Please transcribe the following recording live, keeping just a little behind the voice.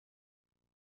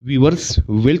Viewers,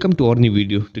 welcome to our new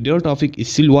video. Today our topic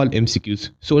is cell wall MCQs.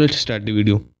 So let's start the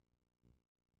video.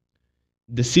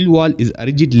 The cell wall is a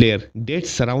rigid layer that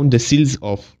surrounds the cells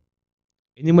of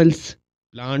animals,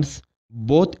 plants,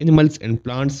 both animals and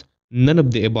plants, none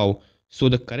of the above. So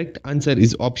the correct answer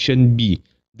is option B.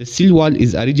 The cell wall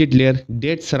is a rigid layer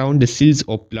that surrounds the cells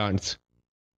of plants.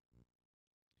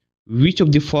 Which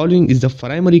of the following is the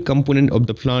primary component of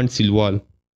the plant cell wall?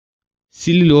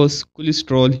 Cellulose,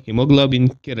 cholesterol, hemoglobin,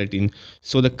 keratin.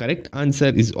 So the correct answer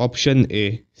is option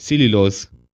A, cellulose.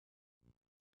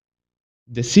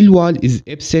 The cell wall is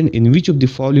absent in which of the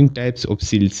following types of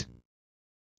cells?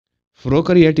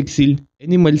 Prokaryotic cell,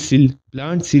 animal cell,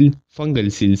 plant cell, fungal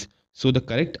cells. So the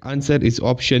correct answer is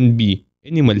option B,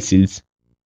 animal cells.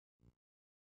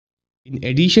 In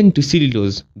addition to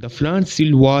cellulose, the plant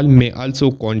cell wall may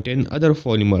also contain other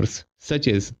polymers such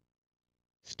as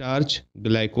starch,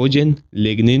 glycogen,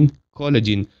 lignin,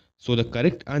 collagen. So the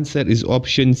correct answer is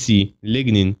option C,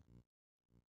 lignin.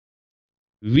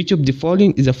 Which of the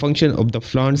following is a function of the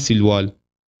plant cell wall?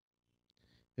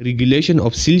 Regulation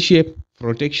of cell shape,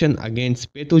 protection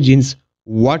against pathogens,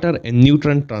 water and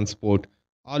nutrient transport.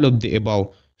 All of the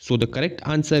above. So the correct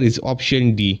answer is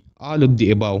option D, all of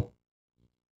the above.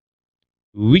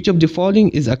 Which of the following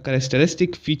is a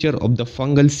characteristic feature of the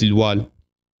fungal cell wall?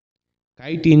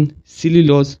 Chitin,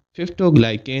 cellulose,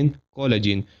 peptoglycan,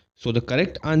 collagen. So the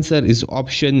correct answer is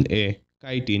option A,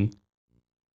 chitin.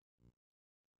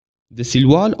 The cell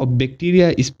wall of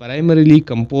bacteria is primarily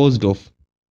composed of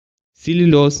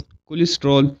cellulose,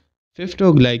 cholesterol,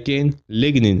 peptoglycan,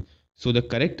 lignin. So the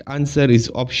correct answer is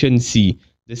option C.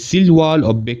 The cell wall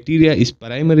of bacteria is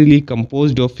primarily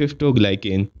composed of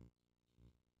peptoglycan.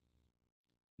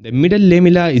 The middle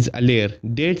lamella is a layer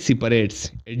that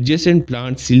separates adjacent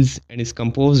plant cells and is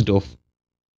composed of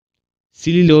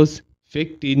cellulose,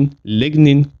 pectin,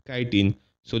 lignin, chitin.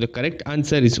 So the correct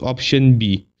answer is option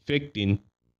B, pectin.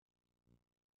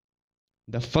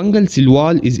 The fungal cell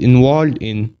wall is involved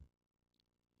in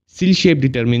cell shape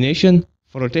determination,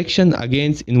 protection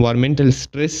against environmental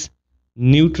stress,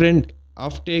 nutrient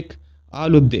uptake,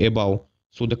 all of the above.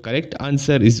 So the correct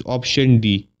answer is option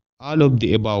D, all of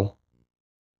the above.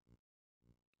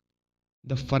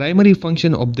 The primary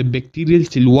function of the bacterial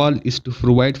cell wall is to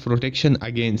provide protection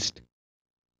against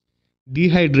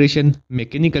dehydration,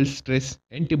 mechanical stress,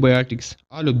 antibiotics,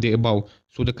 all of the above.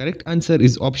 So the correct answer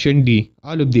is option D,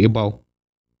 all of the above.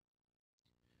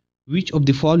 Which of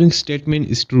the following statement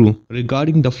is true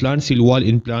regarding the plant cell wall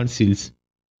in plant cells?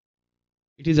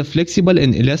 It is a flexible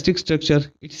and elastic structure.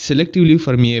 It is selectively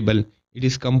permeable. It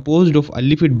is composed of a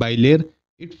lipid bilayer.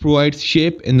 It provides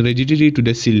shape and rigidity to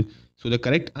the cell. So the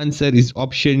correct answer is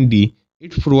option D.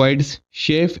 It provides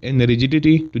shape and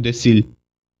rigidity to the cell.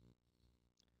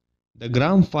 The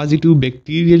gram-positive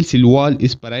bacterial cell wall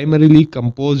is primarily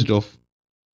composed of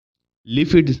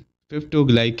lipids,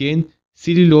 peptoglycan,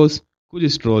 cellulose,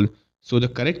 cholesterol. So the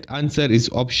correct answer is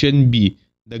option B.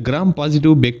 The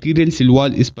gram-positive bacterial cell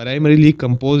wall is primarily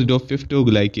composed of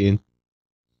peptoglycan.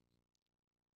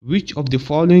 Which of the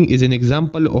following is an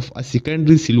example of a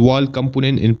secondary cell wall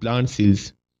component in plant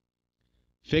cells?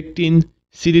 Pectin,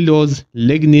 cellulose,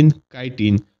 lignin,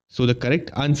 chitin. So the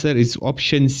correct answer is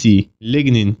option C,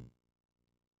 lignin.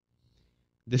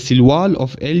 The cell wall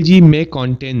of algae may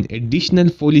contain additional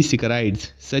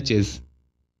polysaccharides such as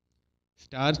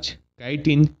starch,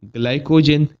 chitin,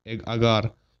 glycogen,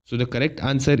 agar. So the correct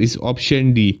answer is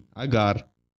option D, agar.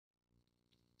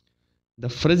 The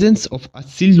presence of a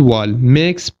cell wall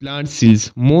makes plant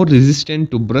cells more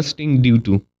resistant to bursting due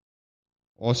to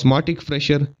osmotic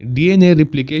pressure, DNA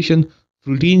replication,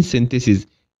 protein synthesis,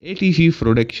 ATP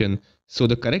production. So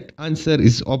the correct answer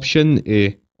is option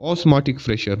A, osmotic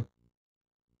pressure.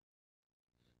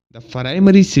 The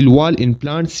primary cell wall in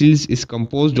plant cells is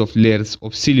composed of layers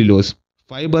of cellulose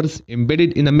fibers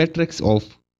embedded in a matrix of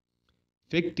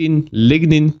pectin,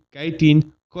 lignin,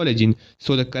 chitin, collagen.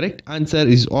 So the correct answer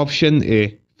is option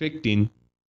A, pectin.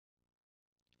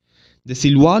 The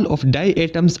cell wall of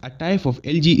diatoms, a type of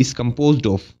algae, is composed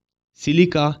of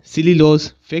silica,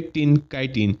 cellulose, pectin,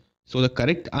 chitin. So the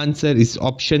correct answer is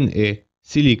option A,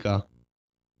 silica.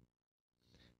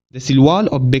 The cell wall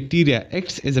of bacteria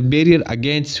acts as a barrier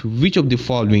against which of the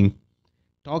following?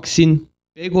 Toxin,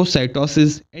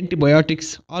 phagocytosis,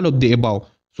 antibiotics, all of the above.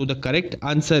 So the correct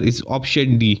answer is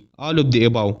option D, all of the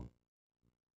above.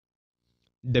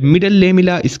 The middle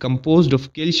lamella is composed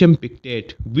of calcium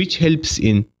pictate, which helps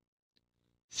in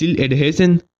cell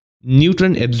adhesion,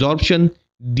 nutrient absorption,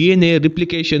 DNA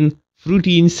replication,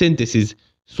 protein synthesis.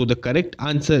 So the correct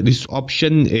answer is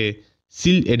option A,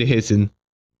 cell adhesion.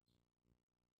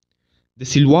 The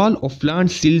cell wall of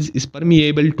plant cells is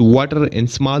permeable to water and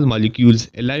small molecules,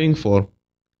 allowing for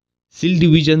cell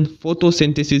division,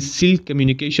 photosynthesis, cell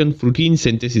communication, protein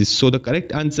synthesis. So the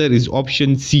correct answer is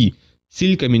option C,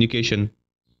 cell communication.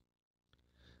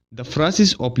 The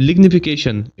process of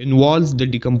lignification involves the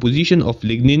decomposition of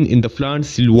lignin in the plant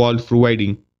cell wall,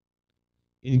 providing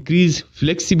increased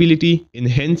flexibility,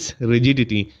 enhanced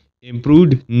rigidity,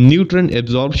 improved nutrient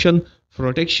absorption,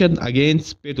 protection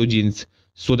against pathogens.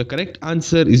 So the correct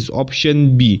answer is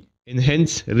option B,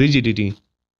 enhanced rigidity.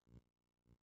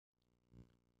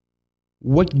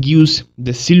 What gives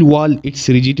the cell wall its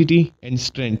rigidity and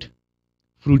strength?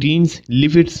 Proteins,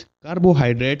 lipids,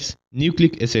 carbohydrates,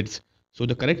 nucleic acids. So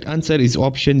the correct answer is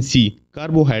option C,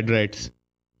 carbohydrates.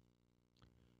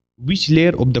 Which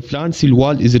layer of the plant cell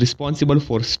wall is responsible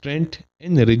for strength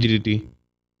and rigidity?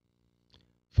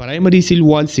 Primary cell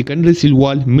wall, secondary cell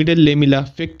wall, middle lamella,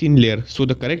 pectin layer. So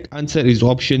the correct answer is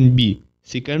option B,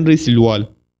 secondary cell wall.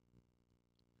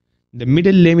 The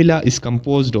middle lamella is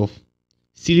composed of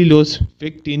cellulose,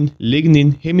 pectin,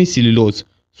 lignin, hemicellulose.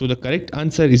 So the correct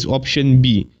answer is option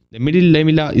B. The middle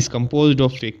lamella is composed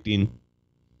of pectin.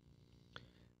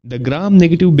 The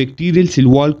gram-negative bacterial cell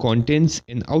wall contains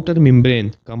an outer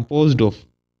membrane composed of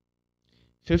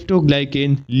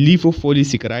peptoglycan,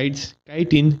 lipopolysaccharides,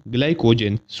 chitin,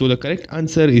 glycogen. So the correct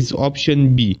answer is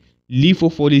option B,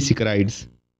 lipopolysaccharides.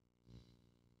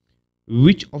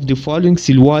 Which of the following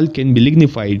cell wall can be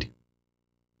lignified?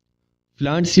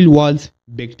 Plant cell walls,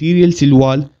 bacterial cell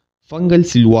wall, fungal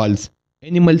cell walls,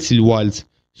 animal cell walls.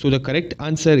 So the correct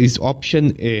answer is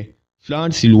option A,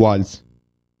 plant cell walls.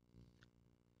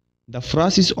 The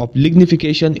process of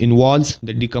lignification involves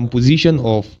the decomposition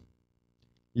of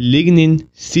lignin,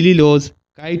 cellulose,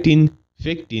 chitin,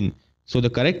 pectin. So the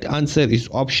correct answer is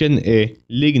option A,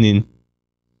 lignin.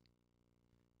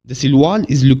 The cell wall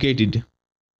is located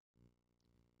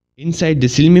inside the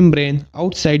cell membrane,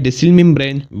 outside the cell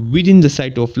membrane, within the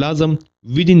cytoplasm,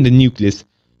 within the nucleus.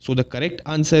 So the correct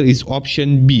answer is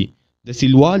option B. The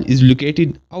cell wall is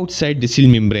located outside the cell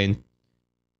membrane.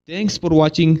 Thanks for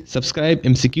watching. Subscribe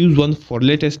MCQs 1 for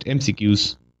latest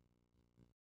MCQs.